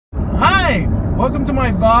Hi, welcome to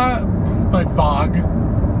my vlog.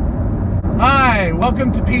 Hi,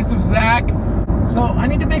 welcome to Piece of Zach. So I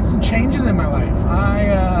need to make some changes in my life.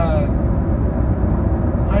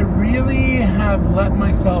 I really have let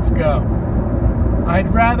myself go.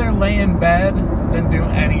 I'd rather lay in bed than do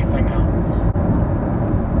anything else.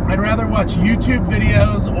 I'd rather watch YouTube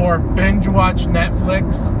videos or binge watch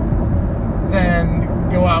Netflix than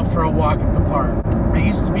go out for a walk at the park. I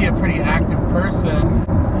used to be a pretty active person,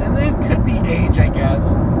 and it could be age, I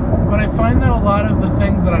guess, but I find that a lot of the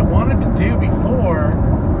things that I wanted to do before,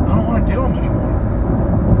 I don't want to do them anymore.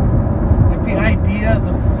 Like the idea,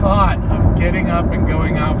 the thought of getting up and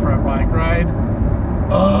going out for a bike ride,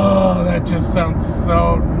 oh, that just sounds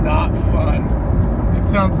so not fun. It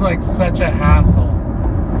sounds like such a hassle.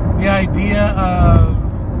 The idea of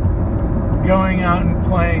going out and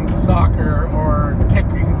playing soccer or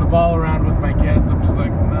kicking the ball around with my kids, I'm just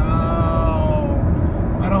like, no,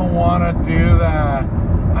 I don't want to do that.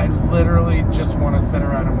 I literally just want to sit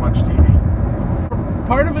around and watch TV.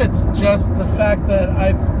 Part of it's just the fact that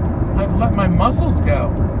I've let my muscles go.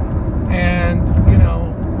 And, you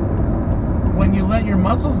know, when you let your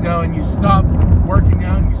muscles go and you stop working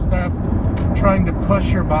out and you stop trying to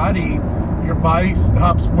push your body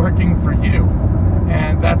stops working for you.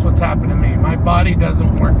 And that's what's happened to me. My body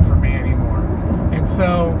doesn't work for me anymore. And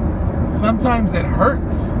so sometimes it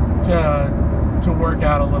hurts to work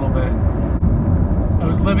out a little bit. I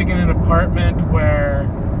was living in an apartment where,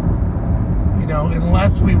 you know,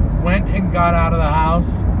 unless we went and got out of the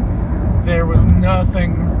house, there was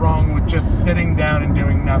nothing wrong with just sitting down and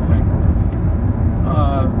doing nothing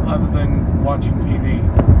other than watching TV.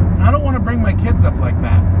 And I don't want to bring my kids up like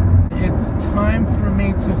that. It's time for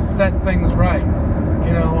me to set things right.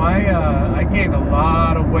 You know, I gained a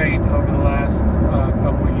lot of weight over the last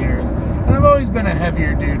couple of years. And I've always been a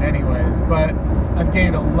heavier dude anyways, but I've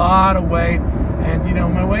gained a lot of weight. And, you know,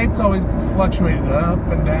 my weight's always fluctuated up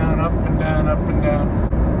and down, up and down, up and down.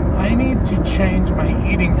 I need to change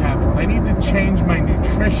my eating habits. I need to change my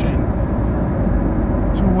nutrition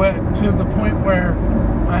to the point where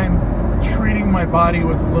I'm treating my body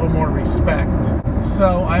with a little more respect.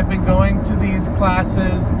 So I've been going to these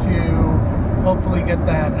classes to hopefully get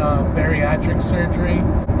that bariatric surgery.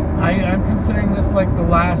 I'm considering this like the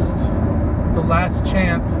last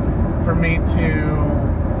chance for me to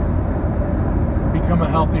become a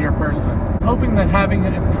healthier person. Hoping that having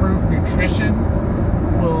improved nutrition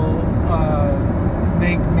will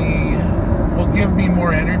give me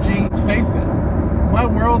more energy. Let's face it, my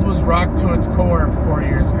world was rocked to its core 4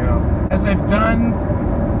 years ago. As I've done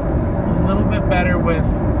a little bit better with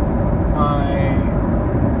my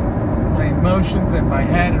emotions in my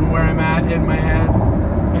head and where I'm at in my head,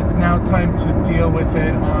 it's now time to deal with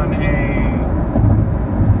it on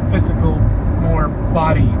a physical, more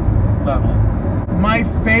body level. My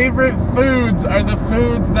favorite foods are the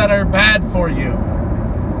foods that are bad for you.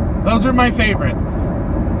 Those are my favorites.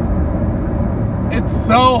 It's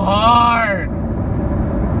so hard,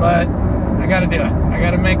 but I gotta do it. I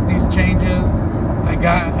gotta make these changes. I've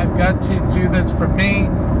got to do this for me.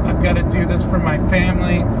 I've got to do this for my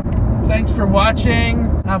family. Thanks for watching.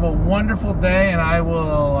 Have a wonderful day, and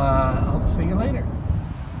I'll see you later.